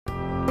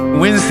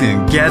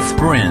Winson Gas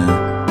Springs,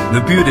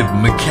 the beauty of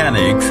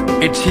mechanics,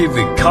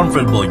 achieving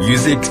comfortable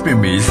user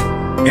experience,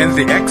 and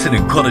the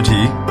excellent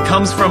quality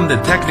comes from the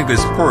technical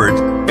support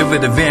of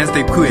advanced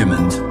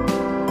equipment.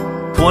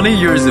 20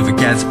 years of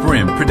gas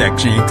spring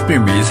production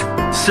experience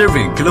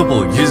serving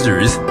global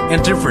users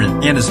in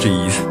different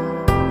industries,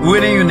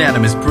 winning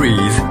unanimous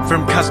praise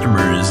from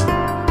customers.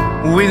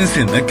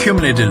 Winson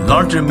accumulated a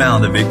large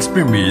amount of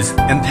experience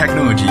and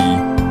technology.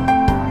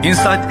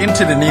 Insight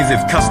into the needs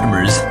of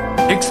customers,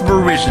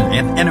 exploration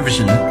and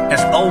innovation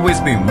has always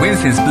been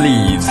Winson's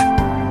beliefs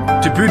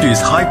to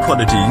produce high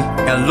quality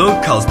and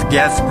low-cost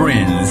gas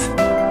springs.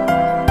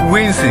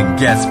 Winson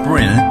Gas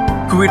Springs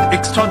create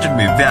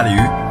extraordinary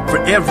value for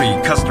every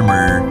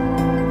customer.